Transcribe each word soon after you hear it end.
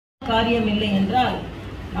காரியம் இல்லை என்றால்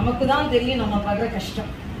நமக்கு தான் தெரியும் நம்ம படுற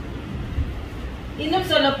கஷ்டம். இன்னும்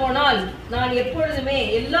சொல்ல போனால் நான் எப்பொழுதுமே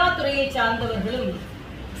எல்லா துறையை சார்ந்தவர்களும்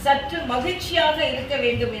சற்று மகிழ்ச்சியாக இருக்க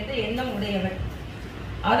வேண்டும் என்ற எண்ணம் உடையவர்.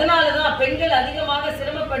 அதனாலதான் பெண்கள் அதிகமாக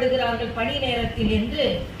சிரமப்படுகிறார்கள் பணி நேரத்தில் என்று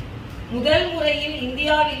முதல் முறையில்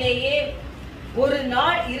இந்தியாவிலேயே ஒரு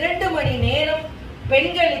நாள் 2 மணி நேரம்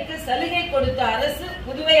பெண்களுக்கு சலுகை கொடுத்த அரசு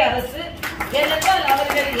புதுவை அரசு. ஏனென்றால்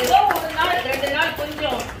அவர்கள் ஏதோ ஒரு நாள் 2 நாள்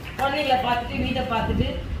கொஞ்சம் குழந்தைகளை பார்த்துட்டு வீட்டை பார்த்துட்டு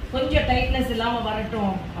கொஞ்சம் டைட்னஸ் இல்லாம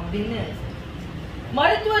வரட்டும் அப்படின்னு.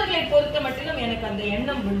 மருத்துவர்களை பொறுத்த மட்டிலும் எனக்கு அந்த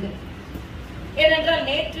எண்ணம் உண்டு. ஏனென்றால்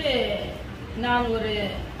நேற்று நான் ஒரு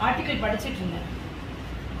ஆர்டிகிள் படிச்சுட்டு இருந்தேன்.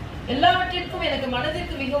 எல்லாவற்றிற்கும் எனக்கு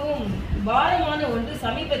மனதிற்கு மிகவும் பாரமான ஒன்று,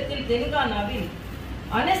 சமீபத்தில் தெலுங்கானாவில்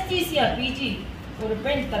அனஸ்தீசியா பிஜி ஒரு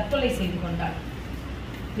பெண் தற்கொலை செய்து கொண்டாள்.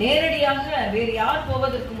 நேரடியாக வேறு யார்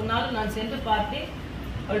போவதற்கு முன்னாலும் நான் சென்று பார்த்தேன்.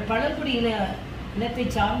 அவள் பழங்குடி இனத்தை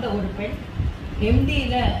சார்ந்த ஒரு பெண்,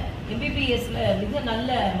 MBBSல மிக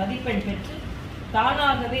நல்ல மதிப்பெண் பெற்று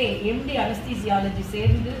தானாகவே MD அனஸ்தீசியாலஜி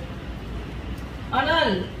சேர்ந்து,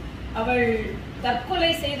 ஆனால் அவள் தற்கொலை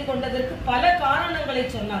செய்து கொண்டதற்கு பல காரணங்களை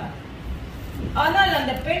சொன்னார். ஆனால்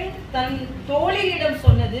அந்த பெண் தன் தோழியிடம்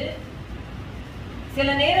சொன்னது, சில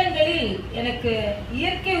நேரங்களில் எனக்கு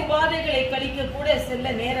இயற்கை உபாதைகளை கழிக்க கூட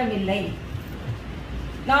செல்ல நேரம் இல்லை.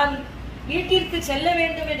 நான் வீட்டிற்கு செல்ல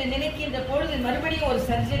வேண்டும் என்று நினைக்கின்ற பொழுது மறுபடியும் ஒரு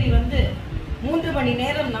சர்ஜரி வந்து 3 மணி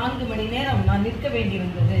நேரம் 4 மணி நேரம் நான் நிற்க வேண்டி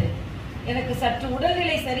வந்தது. எனக்கு சற்று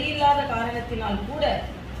உடல்நிலை சரியில்லாத காரணத்தினால் கூட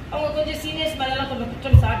அவங்க கொஞ்சம் சீனியர்ஸ் மேலாம் கொஞ்சம்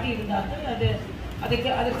குற்றம் சாட்டி இருந்தார்கள்.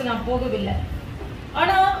 அதுக்கு நான் போகவில்லை.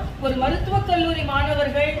 ஆனா ஒரு மருத்துவக் கல்லூரி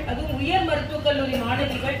மாணவர்கள், அதுவும் உயர் மருத்துவக் கல்லூரி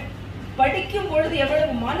மாணவிகள் படிக்கும் பொழுது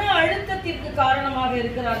எவ்வளவு மன அழுத்தத்திற்கு காரணமாக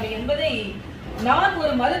இருக்கிறார்கள் என்பதை நான்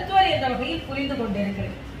ஒரு மருத்துவர் என்ற வகையில் புரிந்து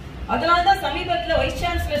கொண்டிருக்கிறேன். அதனால்தான் சமீபத்தில் வைஸ்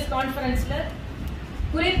சான்சலர்ஸ் கான்ஃபரன்ஸ்ல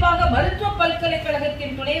குறிப்பாக மருத்துவ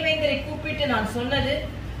பல்கலைக்கழகத்தின் துணைவேந்தரை கூப்பிட்டு நான் சொன்னது,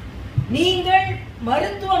 நீங்கள்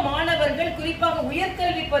மருத்துவ மாணவர்கள், குறிப்பாக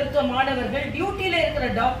உயர்கல்வி மருத்துவ மாணவர்கள், டியூட்டியில இருக்கிற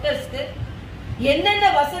டாக்டர்ஸ்க்கு என்னென்ன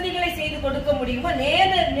வசதிகளை செய்து கொடுக்க முடியுமோ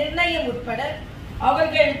நேர நிர்ணயம் உட்பட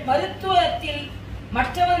அவர்கள் மருத்துவத்தில்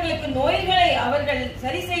மற்றவர்களுக்கு நோய்களை அவர்கள்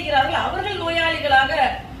சரி செய்கிறார்கள், அவர்கள் நோயாளிகளாக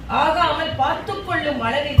ஆகாமல் பார்த்துக் கொள்ளும்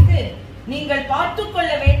அளவிற்கு நீங்கள் பார்த்துக்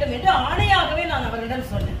கொள்ள வேண்டும் என்று ஆணையாகவே நான்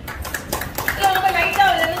அவர்களிடம் சொன்னேன்.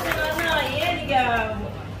 ஏன் நீங்க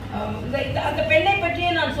அந்த பெண்ணை பற்றியே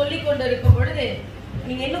நான் சொல்லிக் கொண்டு இருக்கும் பொழுது,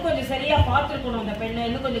 நீங்க இன்னும் கொஞ்சம் சரியா பார்த்திருக்கணும், அந்த பெண்ணை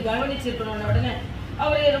இன்னும் கொஞ்சம் கவனிச்சிருக்கணும். உடனே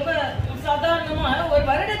அவரு ரொம்ப சாதாரணமா ஒரு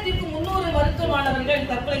வருடத்திற்கு 300 மருத்துவ மாணவர்கள்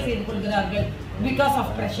தற்கொலை செய்து கொள்கிறார்கள் பிகாஸ்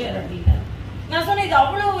ஆஃப் பிரஷர் அப்படின்னு நான் சொன்னேன். இது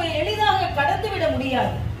அவ்வளவு எளிதாக கடந்து விட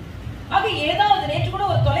முடியாது. ஆக ஏதாவது நேற்று கூட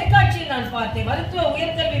ஒரு தொலைக்காட்சியில் நான் பார்த்தேன், மருத்துவ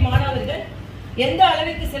உயர்கல்வி மாணவர்கள் எந்த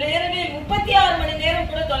அளவிற்கு சில நேரங்களில் 36 மணி நேரம்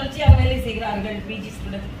கூட தொடர்ச்சியாக வேலை செய்கிறார்கள். பிஜி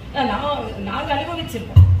ஸ்டூடெண்ட் நாங்கள்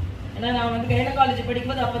அனுபவிச்சிருக்கோம். ஏன்னா நான் வந்து கைனகாலஜி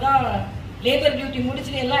படிக்கும்போது அப்பதான் லேபர் டியூட்டி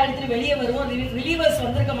முடிச்சுட்டு எல்லா இடத்துலையும் வெளியே வருவோம். ரிலீவர்ஸ்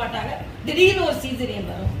வந்திருக்க மாட்டாங்க. திடீர்னு ஒரு சீசரியன்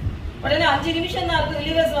வரும். உடனே 5 நிமிஷம் தான் இருக்கும்.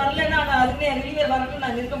 ரிலீவர்ஸ் வரலன்னா நான் அதுக்கு ரிலீவர் வரணும்,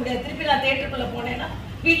 நான் இருக்க முடியாது. திருப்பி நான் தேட்டருக்குள்ள போனேன்னா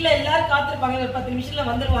வீட்டில் எல்லாரும் காத்திருப்பாங்க, ஒரு 10 நிமிஷத்துல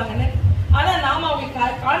வந்துருவாங்கன்னு. ஆனா நாம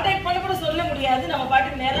அவங்களுக்கு கான்டாக்ட் பண்ண கூட சொல்ல முடியாது. நம்ம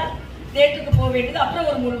பாட்டுக்கு நேரா தேட்டருக்கு போக வேண்டியது. அப்புறம்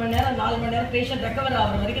ஒரு 3 மணி நேரம் 4 மணி நேரம் பேஷண்ட் ரெக்கவர்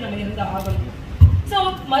ஆகிற வரைக்கும் நம்ம இருந்து ஆகணும். ஸோ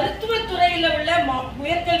மருத்துவத்துறையில உள்ள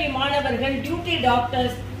உயர்கல்வி மாணவர்கள், டியூட்டி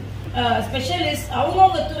டாக்டர்ஸ், ஸ்பெஷலிஸ்ட்,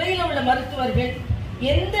 அவங்கவுங்க துறையில உள்ள மருத்துவர்கள்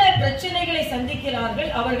எந்த பிரச்சனைகளை சந்திக்கிறார்கள்,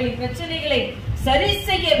 அவர்களின் பிரச்சனைகளை சரி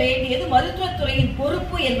செய்ய வேண்டியது மருத்துவத்துறையின்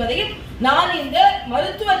பொறுப்பு என்பதையும் நான் இந்த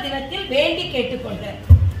மருத்துவ தினத்தில் வேண்டி கேட்டுக்கொண்டேன்.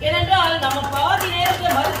 ஏனென்றால் நம்ம பாதி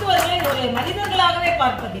நேரத்தில் மருத்துவர்களை ஒரு மனிதர்களாகவே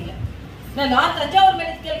பார்ப்பதில்லை. நான் தஞ்சாவூர்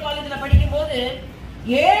மெடிக்கல் காலேஜில் படிக்கும் போது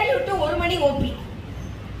 7 to 1 மணி ஓபி,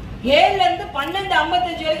 7ல இருந்து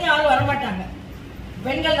 12:55 வரைக்கும் யாரும் வரமாட்டாங்க.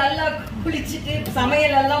 பெண்கள் நல்லா குளிச்சுட்டு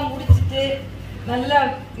சமையல் எல்லாம் முடிச்சுட்டு நல்லா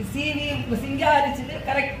சீவி சிங்காரிச்சுட்டு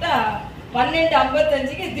கரெக்டா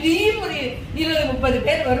 12:55க்கு திடீர்னு ஒரு 20-30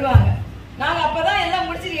 பேர் வருவாங்க. நாங்க அப்பதான் எல்லாம்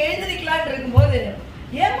முடிச்சுட்டு எழுந்திருக்கலான் இருக்கும்போது,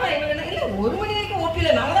 ஏமா இவங்க இல்ல 1 மணி வரைக்கும்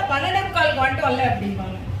ஓபியில, நாங்க தான் 12:15 வந்துட்டோம்ல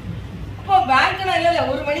அப்படிம்பாங்க. அப்போ பேங்க்னா இல்ல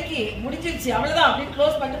 1 மணிக்கு முடிஞ்சிருச்சு அவ்வளவுதான் அப்படின்னு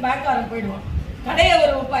க்ளோஸ் பண்ணிட்டு பேங்க்காரன் போயிடுவோம். கடையை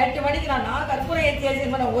ஒரு 8 மணிக்கு நான் கற்பூரம் ஏற்றி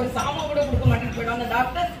ஒரு சாமான் கூட கொடுக்க மாட்டேன்னு போயிடுவோம். அந்த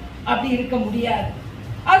டாக்டர் அப்படி இருக்க முடியாது.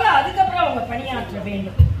 ஆக அதுக்கப்புறம் அவங்க பணியாற்ற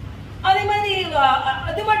வேண்டும். அதே மாதிரி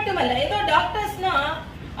அது மட்டுமல்ல, ஏதோ டாக்டர்ஸ்னா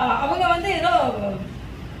அவங்க வந்து ஏதோ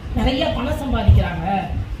நிறைய பணம் சம்பாதிக்கிறாங்க,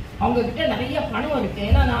 அவங்க கிட்ட நிறைய பணம் இருக்கு.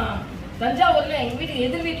 ஏன்னா நான் தஞ்சாவூர்ல எங்க வீட்டுக்கு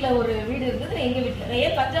எதிர் வீட்டுல ஒரு வீடு இருந்தது. எங்க வீட்டுல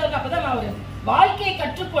ஏன் தஞ்சாவூர்ல அப்பதான் நான் ஒரு வாழ்க்கையை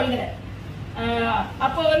கற்றுக்கொள்கிறேன்.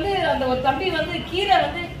 அப்போ வந்து அந்த ஒரு தம்பி வந்து கீரை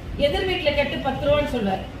வந்து எதிர் வீட்டுல கட்டு 10 ரூபான்னு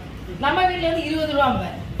சொல்லுவாரு, நம்ம வீட்டுல வந்து 20 ரூபாம்ப.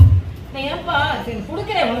 நான் ஏன்பா சரி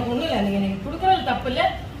கொடுக்குறேன், உனக்கு ஒண்ணும் இல்லை, நீங்க கொடுக்கறது தப்பு இல்லை,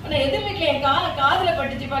 நான் எதிர் வீட்டுல என் காதுல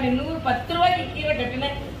பட்டுச்சுப்பா, நீ 110 ரூபாய்க்கு கீரை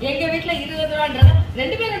கட்டுனேன், எங்க வீட்டுல 20 ரூபான்றத,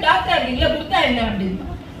 2 பேரும் டாக்டரா இருக்கீங்களா, கொடுத்தா என்ன அப்படின்னு.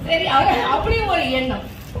 சரி, அப்படியும் ஒரு எண்ணம்.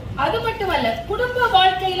 அது மட்டுமல்ல, குடும்ப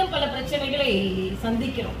வாழ்க்கையிலும் பல பிரச்சனைகளை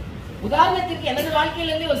சந்திக்கிறோம். உதாரணத்திற்கு எனது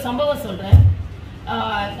வாழ்க்கையில இருந்து ஒரு சம்பவம் சொல்றேன்.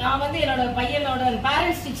 நான் வந்து என்னோட பையனோட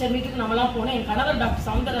பேரண்ட்ஸ் டீச்சர் மீட்டுக்கு நம்மளாம் போனேன். என் கணவர் டாக்டர்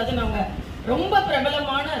சவுந்தரராஜன், அவங்க ரொம்ப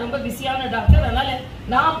பிரபலமான ரொம்ப பிஸியான டாக்டர். அதனால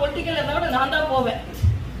நான் பொலிட்டிக்கல் விட நான் தான் போவேன்.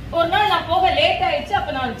 ஒரு நாள் நான் போக லேட் ஆயிடுச்சு.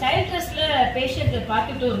 அப்ப நான் சைல்ட் ட்ரஸ்ட்ல பேஷண்ட்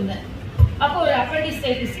பார்த்துட்டு இருந்தேன். அப்போ ஒரு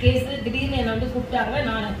அப்பெண்டிசைட்டிஸ் கேஸ் திடீர்னு என்னை வந்து கூப்பிட்டாங்க.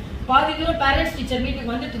 நான் பாதி தூரம் பேரண்ட்ஸ் டீச்சர்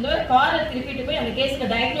மீட்டுக்கு வந்துட்டு இருந்தேன். காரை திருப்பிட்டு போய் அந்த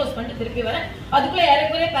கேஸுக்கு டயக்னோஸ் பண்ணிட்டு திருப்பி வரேன். அதுக்குள்ள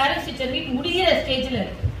இறக்குறே பேரண்ட்ஸ் டீச்சர் மீட் முடிகிற ஸ்டேஜ்ல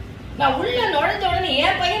இருக்கு. நான் உள்ள நுழைஞ்ச உடனே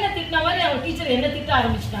என் பையனை திட்டின மாதிரி அவங்க டீச்சர் என்ன திட்ட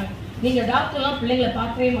ஆரம்பிச்சிட்டாங்க. நீங்க டாக்டர்லாம் பிள்ளைங்களை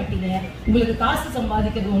பார்க்கவே மாட்டீங்க, உங்களுக்கு காசு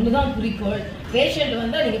சம்பாதிக்கிறது ஒண்ணுதான் குறிக்கோள், பேஷண்ட்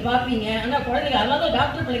வந்தா நீங்க பாப்பீங்க, ஆனா குழந்தைங்க அல்லாத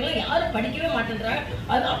டாக்டர் பிள்ளைங்களை யாரும் படிக்கவே மாட்டேன்றாங்க,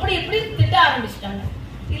 அது அப்படி எப்படி திட்ட ஆரம்பிச்சிட்டாங்க.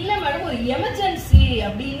 இல்ல மேடம், ஒரு எமர்ஜென்சி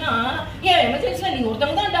அப்படின்னா, ஏன் எமர்ஜென்சில நீங்க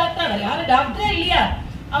ஒருத்தவங்க தான் டாக்டர், யாரும் டாக்டரே இல்லையா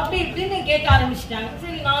அப்படி இப்படின்னு கேட்க ஆரம்பிச்சிட்டாங்க.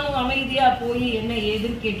 சரி, நானும் அமைதியா போய் என்ன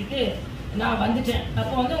ஏதுன்னு கேட்டுட்டு நான் வந்துட்டேன்.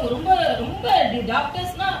 அப்போ வந்து ரொம்ப ரொம்ப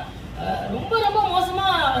டாக்டர்ஸ்னா ரொம்ப ரொம்ப மோசமா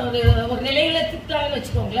ஒரு நிலையில திட்டாங்கன்னு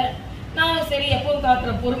வச்சுக்கோங்களேன். நான் சரி எப்பவும்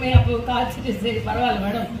காட்டுற பொறுமையா அப்போ காய்ச்சிட்டு சரி பரவாயில்ல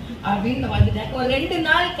மேடம் அப்படின்னு வந்துட்டேன். ஒரு 2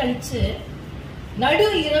 நாள் கழிச்சு நடு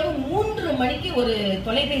இரவு 3 மணிக்கு ஒரு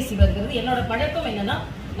தொலைபேசி வருகிறது. என்னோட பழக்கம் என்னன்னா,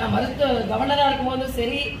 நான் கவர்னரா இருக்கும் போதும்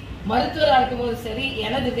சரி, மருத்துவரா இருக்கும் போதும் சரி,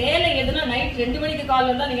 எனது வேலை எதுனா நைட் 2 மணிக்கு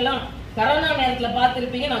கால் வந்தா நீங்களாம் கரோனா நேரத்துல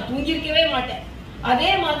பார்த்துருப்பீங்க, நான் தூங்கிருக்கவே மாட்டேன். அதே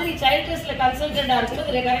மாதிரி சைல்ட் ட்ரஸ்ட்ல கன்சல்டண்டா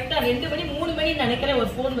இருக்கும்போது கரெக்டா 2 மணி 3 மணி நினைக்கிறேன் ஒரு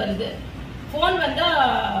போன் வருது. போன் வந்தா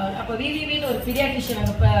அப்ப விவிவின்னு ஒரு பீடியாட்ரிஷியன்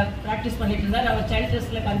அங்க பிராக்டிஸ் பண்ணிட்டு இருந்தார். அவர் சைல்ட்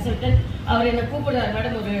ட்ரஸ்ட்ல கன்சல்டன்ட். அவர் என்ன கூப்பிடுறாரு,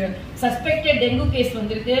 மேடம் ஒரு சஸ்பெக்டட் டெங்கு கேஸ்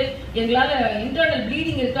வந்திருக்கு, எங்களால இன்டர்னல்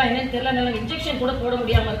ப்ளீடிங் இருக்கா என்னன்னு தெரியல, இன்ஜெக்ஷன் கூட போட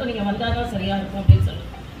முடியாம இருக்கும், நீங்க வந்தாதான் சரியா இருக்கும் அப்படின்னு சொல்லி.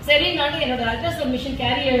 சரி, நான் என்னோட அல்ட்ராசவுண்ட் மிஷின்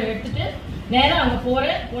கேரியர் எடுத்துட்டு நேரா அங்க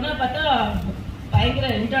போறேன். போனா பார்த்தா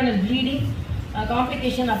பயங்கர internal bleeding,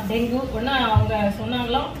 complication of dengue. ஒன்னா அவங்க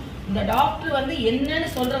சொன்னாங்களாம், இந்த டாக்டர் வந்து என்னன்னு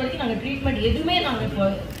சொல்ற வரைக்கும் நாங்கள் ட்ரீட்மெண்ட் எதுவுமே நாங்கள் இப்போ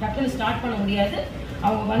டக்குன்னு ஸ்டார்ட் பண்ண முடியாது,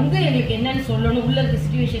 அவங்க வந்து எங்களுக்கு என்னன்னு சொல்லணும், உள்ள இருக்க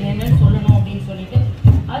சிச்சுவேஷன் என்னன்னு சொல்லணும் அப்படின்னு சொல்லிட்டு,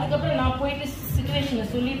 அதுக்கப்புறம் நான் போயிட்டு சிச்சுவேஷனை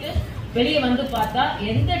சொல்லிட்டு வெளியே வந்து பார்த்தா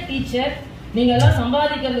எந்த டீச்சர் நீங்க எல்லாம்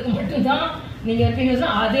சம்பாதிக்கிறதுக்கு மட்டும்தான் நீங்க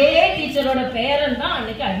இருப்பீங்க, அதே டீச்சரோட பேரன் தான்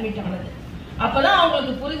அன்னைக்கு அட்மிட் ஆனது. அப்பதான்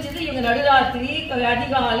அவங்களுக்கு புரிஞ்சது, இவங்க நடுராத்திரி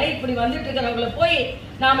அதிகாலை இப்படி வந்துட்டு இருக்கிறவங்கள போய்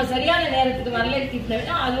நாம சரியான நேரத்துக்கு வரல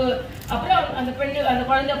திட்டினா அது அப்புறம் அந்த பெண்ணு அந்த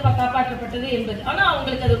குழந்தை காப்பாற்றப்பட்டது என்பது. ஆனா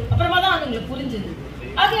அவங்களுக்கு அது அப்புறமா தான் அவங்களுக்கு புரிஞ்சது.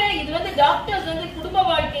 ஆக இது வந்து டாக்டர்ஸ் வந்து குடும்ப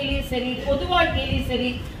வாழ்க்கையிலயும் சரி, பொது வாழ்க்கையிலயும் சரி,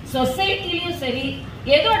 சொசைட்டிலயும் சரி,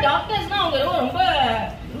 ஏதோ டாக்டர்ஸ்னா அவங்க ரொம்ப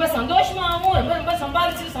ரொம்ப சந்தோஷமாவும் ரொம்ப ரொம்ப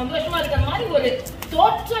சம்பாதிச்சு சந்தோஷமா இருக்கிற மாதிரி ஒரு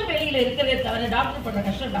தோற்றம் வெளியில இருக்கிறதே தவிர டாக்டர் பண்ற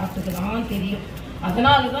கஷ்டம் டாக்டருக்கு தான் தெரியும்.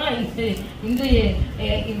 அதனாலதான்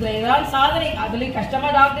இந்த ஏதாவது சாதனை, அதுலயும் கஷ்டமா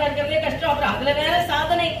டாக்டரா இருக்கிறதே கஷ்டம், அப்புறம் அதுல வேற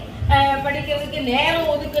சாதனை படிக்கிறதுக்கு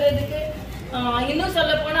நேரம் ஒதுக்குறதுக்கு. இன்னும்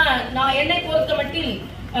சொல்ல போனா நான் என்னை பொறுத்த மட்டில்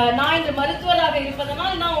நான் இந்த மருத்துவராக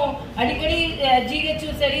இருப்பதனால் நான் அடிக்கடி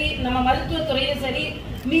ஜிஹெச்சும் சரி நம்ம மருத்துவத்துறையும் சரி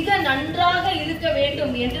மிக நன்றாக இருக்க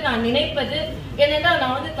வேண்டும் என்று நான் நினைப்பது என்னன்னா,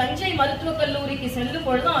 நான் வந்து தஞ்சை மருத்துவக் கல்லூரிக்கு செல்லும்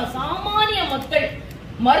பொழுதும் சாமானிய மக்கள்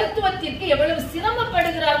மருத்துவத்திற்கு எவ்வளவு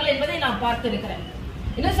சிரமப்படுகிறார்கள் என்பதை நான் பார்த்திருக்கிறேன்.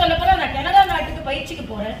 இன்னும் சொல்ல போனா நான் கனடா நாட்டுக்கு பயிற்சிக்கு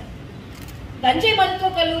போறேன். தஞ்சை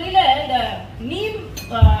மருத்துவக் கல்லூரியில இந்த நீம்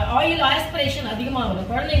ஆயில் ஆஸ்பிரேஷன் அதிகமா வரும்.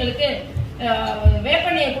 குழந்தைங்களுக்கு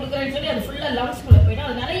வேப்பெண்ணையை கொடுக்குறேன்னு சொல்லி அது ஃபுல்லா லங்ஸ்குள்ள போயிடும்.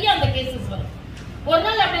 அது நிறைய அந்த கேசஸ் வரும். ஒரு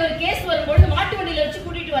நாள் அப்படி ஒரு கேஸ் வரும்பொழுது மாட்டு வண்டியில வச்சு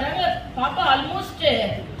கூட்டிட்டு வராங்க. பாப்பா ஆல்மோஸ்ட்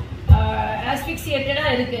ஆஸ்பிக்சியேட்டடா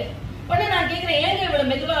இருக்கு. உடனே நான் கேட்கிறேன், ஏங்க இவ்வளவு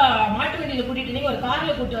மெதுவா மாட்டு வண்டியில கூட்டிட்டு நீங்க ஒரு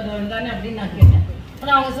கார்ல கூட்டு வரவங்க தானே அப்படின்னு நான் கேட்டேன்.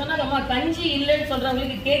 ஆனா அவங்க சொன்னாங்க, அம்மா கஞ்சி இல்லைன்னு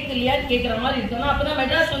சொல்றவங்களுக்கு கேக் இல்லையான்னு கேட்கிற மாதிரி இருக்கணும். அப்பதான்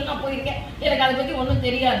மெட்ராஸ் வந்து நான் போயிருக்கேன், எனக்கு அதை பத்தி ஒன்றும்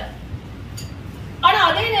தெரியாது. ஆனா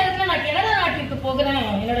அதே நேரத்துல நான் கனடா நாட்டுக்கு போகிறேன்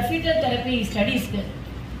என்னோட ஃபீட்டல் தெரப்பி ஸ்டடீஸ்க்கு.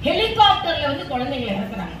 ஹெலிகாப்டர்ல வந்து குழந்தைங்களை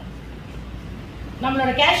இறக்குறாங்க.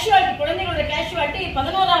 நம்மளோட கேஷுவாலிட்டி, குழந்தைங்களோட கேஷுவாலிட்டி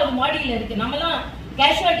 11வது மாடியில இருக்கு. நம்மலாம்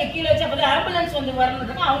கேஷுவாலிட்டி கீழே வச்சு அப்பதான் ஆம்புலன்ஸ் வந்து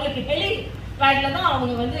வரணும். அவங்களுக்கு ஹெலி பேட்ல தான்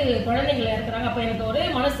அவங்க வந்து குழந்தைங்களை இறக்குறாங்க. அப்ப எனக்கு ஒரே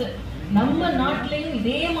மனசு, நம்ம நாட்டிலையும்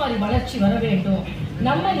இதே மாதிரி வளர்ச்சி வர வேண்டும்,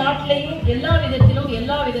 நம்ம நாட்டிலையும்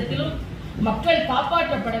எல்லா விதத்திலும் மக்கள்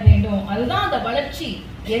காப்பாற்றப்பட வேண்டும், அதுதான் அந்த வளர்ச்சி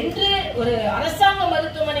என்று ஒரு அரசாங்க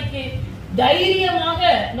மருத்துவமனைக்கு தைரியமாக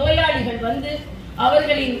நோயாளிகள் வந்து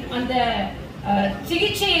அவர்களின் அந்த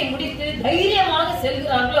சிகிச்சையை முடித்து தைரியமாக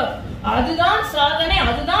செல்கிறார்களோ அதுதான் சாதனை,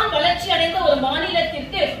 அதுதான் வளர்ச்சி அடைந்த ஒரு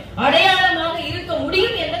மாநிலத்திற்கு அடையாளமாக இருக்க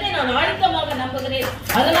முடியும் என்பதை நான் ஆழ்த்தமாக நம்புகிறேன்.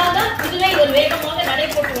 அதனால்தான் புதுவை ஒரு வேகமாக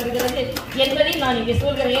நடைபெற்று வருகிறது என்பதை நான் இங்கே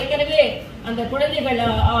சொல்கிறேன். ஏற்கனவே அந்த குழந்தைகள்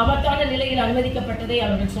ஆபத்தான நிலையில் அனுமதிக்கப்பட்டதை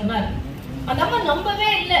அவர்கள் சொன்னார். அந்த அம்மா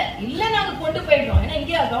நம்பவே இல்லை.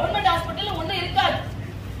 கவர்மெண்ட் ஹாஸ்பிட்டல்ல ஒண்ணும் இருக்காது.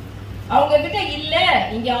 அவங்க கிட்ட இல்ல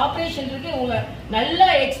இங்க ஆபரேஷன் இருக்கு, உங்க நல்ல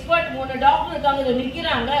எக்ஸ்பர்ட் 3 டாக்டர் இருக்காங்க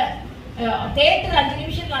நிக்கிறாங்க, தியேட்டர் 5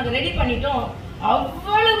 நிமிஷம் நாங்க ரெடி பண்ணிட்டோம்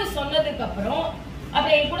அவ்வளவு சொன்னதுக்கு அப்புறம்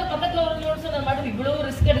அப்புறம் என் கூட பக்கத்துல ஒரு சொன்ன மட்டும் இவ்வளவு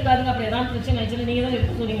ரிஸ்க் எடுக்காதுங்க, அப்புறம் ஏதாவது பிரச்சனை ஆயிடுச்சு நீங்க தான்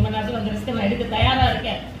எடுக்க சொன்னீங்க, நான் அந்த ரிஸ்க் நான் எடுக்க தயாரா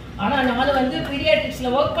இருக்கேன். ஆனா நான் வந்து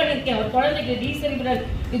பீடியாட்ரிக்ஸ்ல ஒர்க் பண்ணிருக்கேன், ஒரு குழந்தைக்கு டீசெரிபிரல்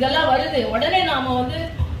இதெல்லாம் வருது, உடனே நாம வந்து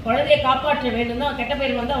குழந்தையை காப்பாற்ற வேண்டும் தான். கெட்ட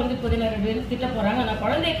பேர் வந்தா வந்து 16 பேர் திட்ட போறாங்க, நான்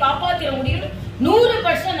குழந்தையை காப்பாற்ற முடியும்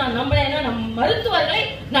 100% நான் நம்பினேன். நம்ம மருத்துவர்களை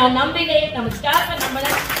நான் நம்பினேன், நம்ம ஸ்டாஃபை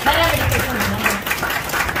நம்பினேன், பேராமெடிக்கேஷன் நம்பினேன்.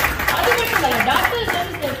 அது மட்டும் இல்ல, டாக்டர்ஸ்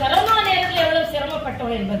வந்து கரோனா நேரத்தில் எவ்வளவு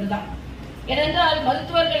சிரமப்பட்டோம் என்பதுதான். ஏனென்றால்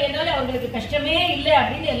மருத்துவர்கள் என்றாலே அவர்களுக்கு கஷ்டமே இல்லை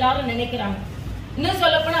அப்படின்னு எல்லாரும் நினைக்கிறாங்க. இன்னும்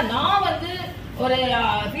சொல்ல போனா நான் வந்து ஒரு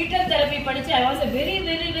ஃபீட்டல் தெரப்பி படிச்சு I was a very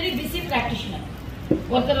very very busy practitioner.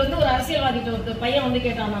 ஒருத்தர் வந்து ஒரு அரசியல்வாதிட்ட ஒருத்தர் பையன் வந்து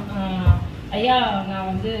கேட்டானா, ஐயா நான்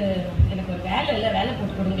வந்து எனக்கு ஒரு வேலை இல்லை, வேலை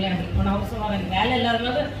போட்டு கொடுங்களேன் அப்படின்னு. நான் அவர் சொன்னார் எனக்கு வேலை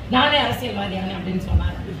இல்லாதனால நானே அரசியல்வாதியானே அப்படின்னு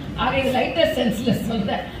சொன்னார். ஆக இது லைட்டர் சென்ஸ்ல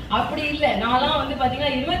சொல்றேன், அப்படி இல்லை. நான்லாம் வந்து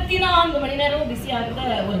பாத்தீங்கன்னா 24 மணி நேரமும் பிஸியா இருந்த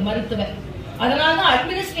ஒரு மருத்துவர். அதனாலதான்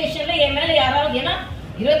அட்மினிஸ்ட்ரேஷன்ல என் மேல யாராவது, ஏன்னா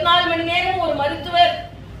 24 மணி நேரம் ஒரு மருத்துவர்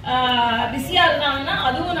பிஸியா இருந்தாங்கன்னா,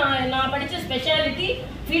 அதுவும் நான் படிச்ச ஸ்பெஷாலிட்டி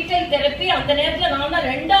ஃபீட்டல் தெரப்பி. அந்த நேரத்துல நான் தான்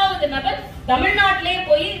 2வது நபர் தமிழ்நாட்டிலேயே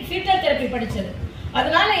போய் ஃபீட்டல் தெரப்பி படிச்சது.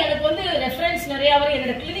 அதனால எனக்கு வந்து ரெஃபரன்ஸ் நிறைய வரும்.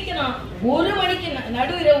 என்னோட கிளினிக் நான் 1 மணிக்கு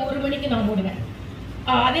நடுவிரவு 1 மணிக்கு நான் மூடுவேன்.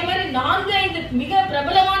 அதே மாதிரி 4-5 மிக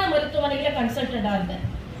பிரபலமான மருத்துவமனையில கன்சல்டண்டா இருந்தேன்,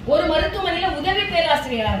 ஒரு மருத்துவமனையில உதவி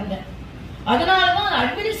பேராசிரியரா இருந்தேன். அதனாலதான்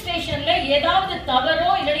அட்மினிஸ்ட்ரேஷன்ல ஏதாவது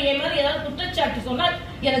தவறோ இல்லை என் மாதிரி ஏதாவது குற்றச்சாட்டு சொன்னால்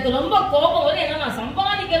எனக்கு ரொம்ப கோபம் வரும். ஏன்னா நான்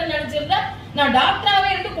சம்பாதிக்கிறேன்னு நினைச்சிருந்தா நான் டாக்டராவே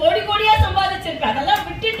இருந்து கோடி கோடியா சம்பாதிச்சிருப்பேன். அதெல்லாம்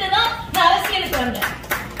விட்டுட்டு தான் நான் அரசியலுக்கு வந்தேன்.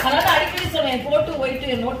 அதனால அடிக்கடி சொல்லுவேன், போட்டு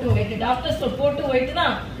ஒயிட்டு நோட்டு ஒயிட்டு, டாக்டர்ஸ் போட்டு ஒயிட்டு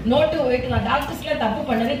தான் நோட்டு ஒயிட்டு தான். டாக்டர்ஸ்லாம் தப்பு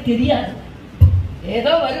பண்ணவே தெரியாது,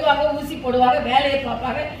 ஏதோ வருவாங்க, ஊசி போடுவாங்க, வேலையை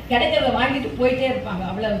பார்ப்பாங்க, கிடைக்கிறத வாங்கிட்டு போயிட்டே இருப்பாங்க,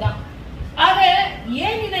 அவ்வளவுதான். ஆக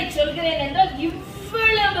ஏன் இதை சொல்கிறேன் என்றால்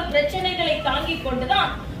இவ்வளவு பிரச்சனைகளை தாங்கிக் கொண்டுதான்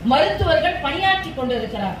மருத்துவர்கள் பணியாற்றி கொண்டு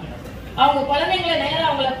இருக்கிறார்கள். அவங்க குழந்தைங்களை நேரம்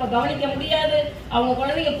அவங்களை கவனிக்க முடியாது, அவங்க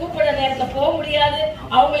குழந்தைங்க கூப்பிடுற நேரத்துல போக முடியாது,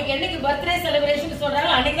 அவங்களுக்கு என்னைக்கு பர்த்டே செலிப்ரேஷன்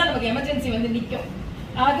சொல்றாங்க அன்னைக்கு தான் நமக்கு எமர்ஜென்சி வந்து நிற்கும்.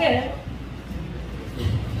 ஆக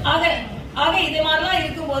ஆக ஆக இது மாதிரிலாம்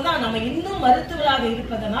இருக்கும்போது தான் நம்ம இன்னும் மருத்துவராக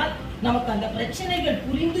இருப்பதனால், நமக்கு அந்த பிரச்சனைகள்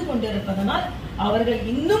புரிந்து கொண்டு இருப்பதனால் அவர்கள்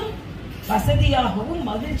இன்னும் வசதியாகவும்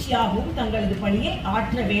மகிழ்ச்சியாகவும் தங்களது பணியை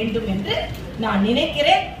ஆற்ற வேண்டும் என்று நான்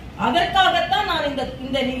நினைக்கிறேன். அதற்காகத்தான் நான்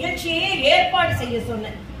இந்த நிகழ்ச்சியை ஏற்பாடு செய்ய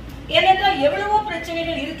சொன்னேன். ஏனென்றால் எவ்வளவோ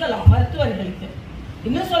பிரச்சனைகள் இருக்கலாம் மருத்துவர்களுக்கு.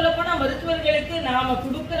 இன்னும் சொல்ல போனா மருத்துவர்களுக்கு நாம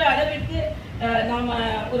கொடுக்கிற அளவிற்கு நாம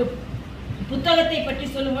ஒரு புத்தகத்தை பற்றி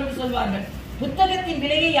சொல்லும்போது சொல்வார்கள், புத்தகத்தின்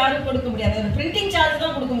விலையை யாரும் கொடுக்க முடியாது, பிரிண்டிங் சார்ஜ்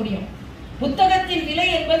தான் கொடுக்க முடியும். புத்தகத்தின் விலை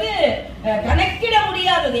என்பது கணக்கிட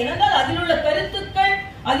முடியாதது. ஏனென்றால் அதில் உள்ள கருத்துக்கள்,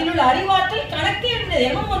 அதில் உள்ள அறிவாற்றல் கணக்கே இருந்தது.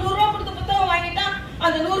 ஏன்னா 100 ரூபா கொடுத்து புத்தகம் வாங்கிட்டா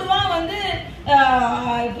அந்த 100 ரூபா வந்து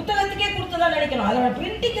புத்தகத்துக்கே கொடுத்ததா நினைக்கிறோம், அதோட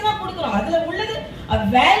பிரிண்டிங்க்கு தான் கொடுக்கிறோம். அதுல உள்ளது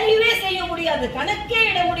வேல்யூவே செய்ய முடியாது, கணக்கே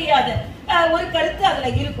இட முடியாத ஒரு கருத்து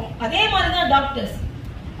அதுல இருக்கும். அதே மாதிரிதான் டாக்டர்ஸ்,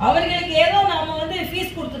 அவர்களுக்கு ஏதோ நாம வந்து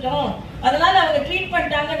ஃபீஸ் கொடுத்துட்டோம் அதனால அவங்க ட்ரீட்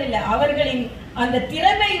பண்ணிட்டாங்கன்னு இல்லை. அவர்களின் அந்த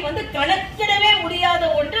திறமை வந்து கணக்கிடவே முடியாத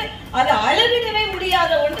ஒன்று, அதை அளவிடவே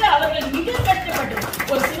முடியாத ஒன்று. அவர்கள் மிக கஷ்டப்பட்டு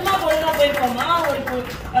ஒரு சினிமா போலதான் போயிருப்போமா,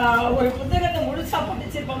 ஒரு புத்தகத்தை முழுசா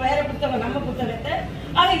படிச்சிருப்போம், வேற புத்தகம் நம்ம புத்தகத்தை.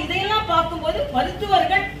 ஆக இதையெல்லாம் பார்க்கும்போது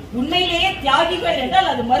மருத்துவர்கள் உண்மையிலேயே தியாகிகள்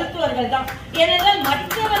என்றால் அது மருத்துவர்கள் தான். ஏனென்றால்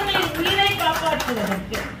மற்றவர்களின் உயிரை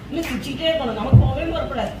காப்பாற்றுவதற்கு இன்னும் சிரிச்சுக்கிட்டே இருக்கணும், நமக்கு கோபம்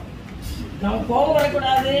வரக்கூடாது, நமக்கு கோபம்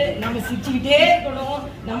வரக்கூடாது, நம்ம சிரிச்சுக்கிட்டே இருக்கணும்.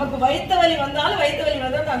 நமக்கு வயிற்று வலி வந்தாலும்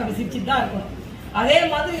நம்ம சிரிச்சுட்டு தான் இருக்கணும். அதே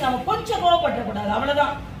மாதிரி நம்ம கொஞ்சம் கோவப்படக்கூடாது,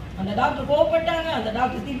 அவ்வளவுதான். அந்த டாக்டர் கோவப்பட்டாங்க, அந்த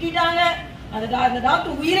டாக்டர் திட்டாங்க, அந்த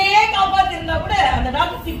டாக்டர் உயிரையே காப்பாத்திருந்தா கூட அந்த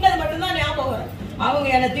டாக்டர் திட்டது மட்டும்தான் ஞாபகம் வரும். அவங்க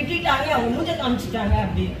என்னை திட்டாங்க, அவங்க மூஞ்ச காமிச்சிட்டாங்க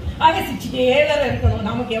அப்படின்னு. ஆக சிரிச்சுட்டே வேற இருக்கணும்,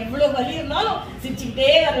 நமக்கு எவ்வளவு வலி இருந்தாலும்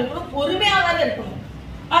சிரிச்சுக்கிட்டே வேற இருக்கணும், பொறுமையா வேற இருக்கணும்.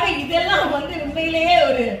 ஆக இதெல்லாம் வந்து உண்மையிலேயே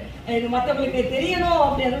ஒரு இது மற்றவங்களுக்கு தெரியணும்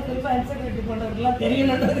அப்படின்னு குறிப்பா இன்செக்யூரிட்டி போன்றவர்கள்லாம்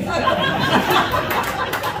தெரியணுன்றதுக்காக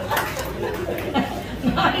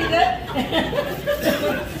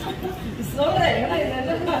சொல்றேன். ஏன்னா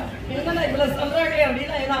என்னன்னா இவ்வளவு சொல்றாங்க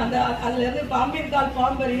அப்படின்னா, ஏன்னா அந்த அதுல இருந்து பாம்பின் கால்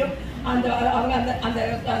பாம்பரியும் அந்த அவங்க அந்த அந்த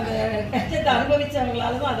அந்த கஷ்டத்தை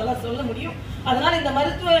அனுபவிச்சவங்களாலதான் அதெல்லாம் சொல்ல முடியும். அதனால இந்த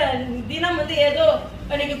மருத்துவ தினம் வந்து ஏதோ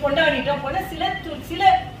நீங்க கொண்டாடிட்டோம் போல சில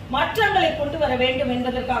மாற்றங்களை கொண்டு வர வேண்டும்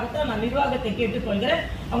என்பதற்காகத்தான் நான் நிர்வாகத்தை கேட்டுக்கொள்கிறேன்.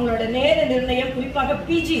 அவங்களோட நேர நிர்ணயம், குறிப்பாக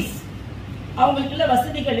பிஜிஸ், அவங்களுக்குள்ள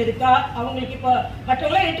வசதிகள் இருக்கா? அவங்களுக்கு இப்போ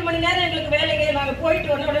மற்றவங்களாம் 8 மணி நேரம் எங்களுக்கு வேலைக்கு நாங்கள்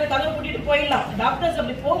போயிட்டு உடனே கதவை கூட்டிட்டு போயிடலாம். டாக்டர்ஸ்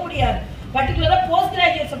அப்படி போக முடியாது, பர்டிகுலரா போஸ்ட்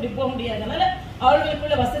கிராஜுவேட்ஸ் அப்படி போக முடியாது. அதனால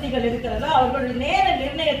அவர்களுக்குள்ள வசதிகள் இருக்கிறதா, அவர்களுடைய நேர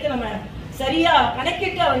நிர்ணயத்தை நம்ம சரியா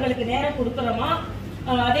கணக்கிட்டு அவர்களுக்கு நேரம் கொடுக்கிறோமா.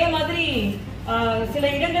 அதே மாதிரி சில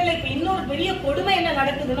இடங்கள்ல இப்ப இன்னொரு பெரிய கொடுமை என்ன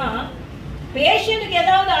நடக்குதுன்னா, பேஷண்ட்டுக்கு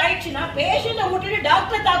ஏதாவது ஆயிடுச்சுன்னா பேஷண்ட்டை விட்டுட்டு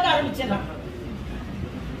டாக்டர் தாக்க ஆரம்பிச்சிடறாங்க.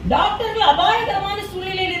 டாக்டர்கள் அபாயகரமான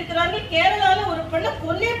சூழ்நிலையில் இருக்கிறார்கள். கேரளால ஒரு பெண்ணை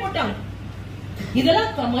கொன்னே போட்டாங்க.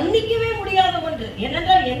 இதெல்லாம் மன்னிக்கவே முடியாத ஒன்று.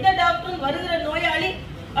 ஏனென்றால் எந்த டாக்டரும் வருகிற நோயாளி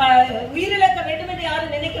உயிரிழக்க வேண்டும் என்று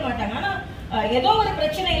யாரும் நினைக்க மாட்டாங்க. ஆனா ஏதோ ஒரு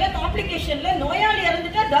பிரச்சனையில காம்ப்ளிகேஷன்ல நோயாளி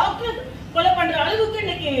இறந்துட்டா டாக்டர் கொலை பண்ற அளவுக்கு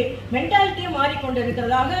இன்னைக்கு மென்டாலிட்டியும்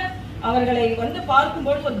மாறிக்கொண்டிருக்கிறதாக அவர்களை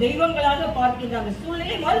பார்க்கும்போது ஒரு தெய்வங்களாக பார்க்கின்ற அந்த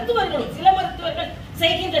சூழ்நிலை மருத்துவர்களும் சில மருத்துவர்கள்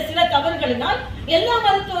செய்கின்ற சில தவறுகளினால் எல்லா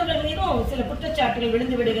மருத்துவர்கள் மீதும் சில குற்றச்சாட்டுகள்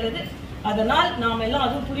விழுந்து விடுகிறது. அதனால் நாம் எல்லாம்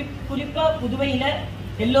அதுவும் குறிப்பா புதுவையில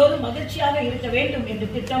எல்லோரும் மகிழ்ச்சியாக இருக்க வேண்டும் என்று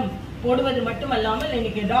திட்டம் போடுவது மட்டுமல்லாமல்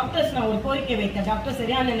இன்னைக்கு டாக்டர்ஸ் நான் ஒரு கோரிக்கை வைத்தேன். டாக்டர்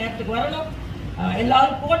சரியான நேரத்துக்கு வரணும்,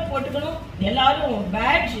 எல்லாரும் கோட் போட்டுக்கணும், எல்லாரும்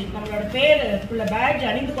பேட்ஜ் நம்மளோட பேருக்குள்ள பேட்ஜ்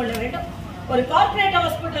அணிந்து கொள்ள வேண்டும். ஒரு கார்பரேட்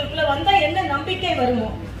ஹாஸ்பிட்டலுக்குள்ள வந்தா என்ன நம்பிக்கை வருமோ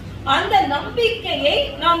அந்த நம்பிக்கையை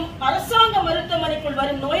நாம் அரசாங்க மருத்துவமனைக்குள்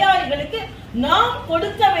வரும் நோயாளிகளுக்கு நாம்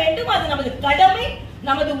கொடுக்க வேண்டும். அது நமது கடமை,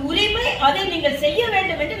 நமது உரிமை. அதை நீங்கள் செய்ய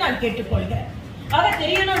வேண்டும் என்று நான் கேட்டுக்கொள்கிறேன். ஆக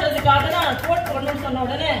தெரியணுன்றதுக்காக தான் கோட் போடணும்னு சொன்ன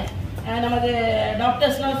உடனே நமது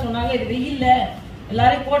டாக்டர்ஸ் எல்லாம் சொன்னாங்க, இது வெயில்ல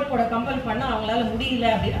எல்லாரும் கோட் போட கம்பல் பண்ண அவங்களால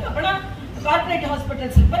முடியல அப்படின்னு. அப்பனா கார்பரேட்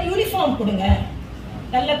ஹாஸ்பிட்டல்ஸ் யூனிஃபார்ம் கொடுங்க,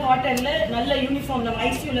 நல்ல காட்டன்ல நல்ல யூனிஃபார்ம், நம்ம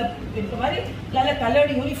ஐசியூல இருக்க மாதிரி நல்ல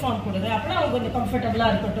கலர்டு யூனிஃபார்ம் கொடுங்க, அப்படின்னா அவங்க கொஞ்சம் கம்ஃபர்டபுளா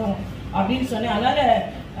இருக்கட்டும் அப்படின்னு சொன்னேன். அதனால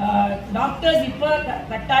டாக்டர்ஸ் இப்ப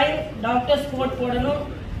கட்டாயம் டாக்டர்ஸ் கோட் போடணும்,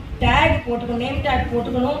 டேக் போட்டுக்கணும், நேம் டேக்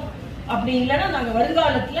போட்டுக்கணும். அப்படி இல்லைன்னா நாங்க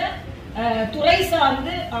வருங்காலத்துல துறை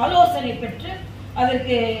சார்ந்து ஆலோசனை பெற்று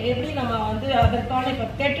அதற்கு எப்படி நம்ம அதற்கான இப்ப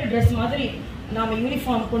கேட்டு ட்ரெஸ் மாதிரி நாம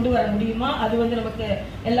யூனிஃபார்ம் கொண்டு வர முடியுமா, அது நமக்கு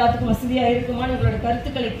எல்லாத்துக்கும் வசதியா இருக்குமான்னு உங்களோட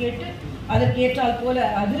கருத்துக்களை கேட்டு அதற்கு ஏற்றால் போல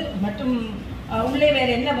அது மற்றும் உள்ளே வேற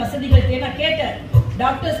என்ன வசதிகள் தேவை கேட்டேன்.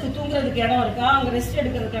 டாக்டர்ஸ்க்கு தூங்குறதுக்கு இடம் இருக்கா, அங்க ரெஸ்ட்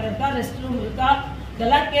எடுக்கிறதுக்கு இடம் இருக்கா, ரெஸ்ட் ரூம் இருக்கா,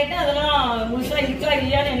 இதெல்லாம் கேட்டேன். அதெல்லாம் முழுசா இருக்கா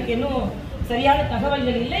இல்லையான்னு எனக்கு இன்னும் சரியான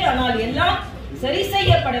தகவல்கள் இல்லை. ஆனால் எல்லாம் சரி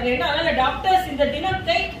செய்யப்பட வேண்டும். அதனால டாக்டர்ஸ் இந்த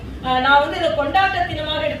தினத்தை நான் இதை கொண்டாட்ட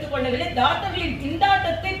தினமாக எடுத்துக்கொள்ளவில்லை, டாக்டர்களின்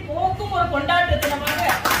திண்டாட்டத்தை போக்கும் ஒரு கொண்டாட்ட தினமாக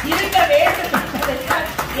இருக்க வேண்டும்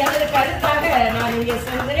எனது கருத்தாக நான் இங்கே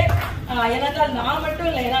சொல்கிறேன். ஏனென்றால் நான் மட்டும்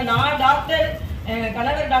இல்லை, ஏன்னா நான் டாக்டர்,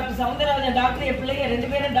 கணவர் டாக்டர் சவுந்தரராஜன் டாக்டர், என் பிள்ளைங்க 2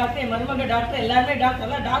 பேரும் டாக்டர், என் மருமக டாக்டர், எல்லாருமே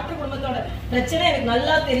டாக்டர். டாக்டர் குடும்பத்தோட பிரச்சனை எனக்கு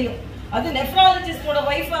நல்லா தெரியும். அது நெஃப்ராலஜிஸ்டோட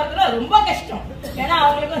ஒய்ஃபா இருக்கிற ரொம்ப கஷ்டம். ஏன்னா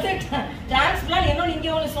அவங்களுக்கு டிரான்ஸ்பிளான்ட் இன்னும்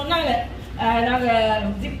நீங்க ஒன்று சொன்னாங்க, நாங்க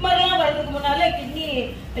ஜிப்மர்லாம் வர்றதுக்கு முன்னாலே கிட்னி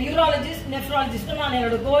யூராலஜிஸ்ட் நெஃப்ராலஜிஸ்ட் நான்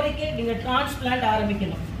என்னோட கோரிக்கை, நீங்க டிரான்ஸ்பிளான்ட்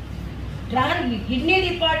ஆரம்பிக்கணும். Kidney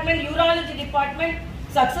department, urology department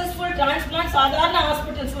successful transplant சாதாரண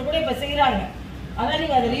ஹாஸ்பிட்டல்ஸ்ல கூட இப்ப செய்யறாங்க. ஆனா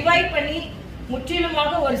நீங்க அதை ரிவைவ் பண்ணி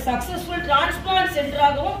முற்றிலுமாக ஒரு சக்சஸ்ஃபுல் டிரான்ஸ்பிளான்ட்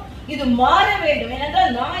சென்டராகவும் இது மாற வேண்டும்.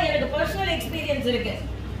 ஏனென்றால் நான் எனக்கு பர்சனல் எக்ஸ்பீரியன்ஸ் இருக்கு.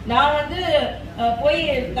 நான் போய்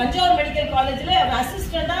தஞ்சாவூர் மெடிக்கல் காலேஜ்ல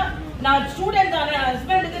அசிஸ்டண்டா நான் ஸ்டூடெண்ட் தானே,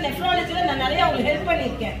 ஹஸ்பண்டுக்கு நெஃப்ராலஜில நான் நிறைய அவங்களுக்கு ஹெல்ப்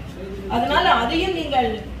பண்ணியிருக்கேன். அதனால அதையும் நீங்கள்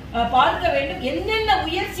பார்க்க வேண்டும். என்னென்ன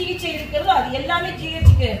உயர் சிகிச்சை இருக்கிறதோ அது எல்லாமே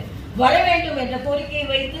ஜிஹெச்சுக்கு வர வேண்டும் என்ற கோரிக்கையை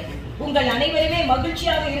வைத்து உங்கள் அனைவருமே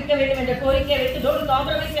மகிழ்ச்சியாக இருக்க வேண்டும் என்ற கோரிக்கையை வைத்து don't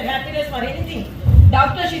compromise your happiness for anything.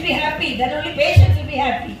 Doctor should be happy, then only patient will be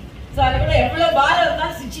happy. So அதுக்குள்ள எவ்வளவு பாரம்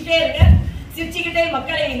இருந்தாலும் சிரிச்சுட்டே இருங்க, சிரிச்சுக்கிட்டே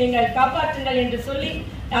மக்களை நீங்கள் காப்பாற்றுங்கள் என்று சொல்லி,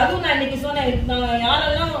 அதுவும் நான் இன்னைக்கு சொன்னேன்,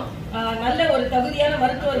 யாரெல்லாம் நல்ல ஒரு தகுதியான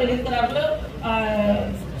மருத்துவர்கள் இருக்கிறார்களோ,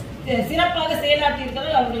 சிறப்பாக செயலாற்றி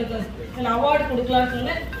இருக்கிறார்கள், அவர்களுக்கு சில அவார்டு கொடுக்கலாம்னு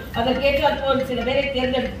சொன்னேன். அதற்கேற்றாற் போல் சில பேரை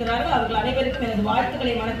தேர்ந்தெடுக்கிறார்கள். அவர்கள் அனைவருக்கும் எனது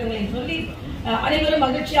வாழ்த்துக்களை வணக்கங்களை சொல்லி அனைவரும்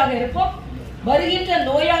மகிழ்ச்சியாக இருப்போம். வருகின்ற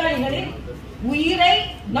நோயாளிகளின் உயிரை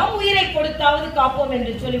நம் உயிரை கொடுத்தாவது காப்போம்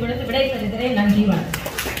என்று சொல்லி விடைபெறுகிறேன். நன்றி, வணக்கம்.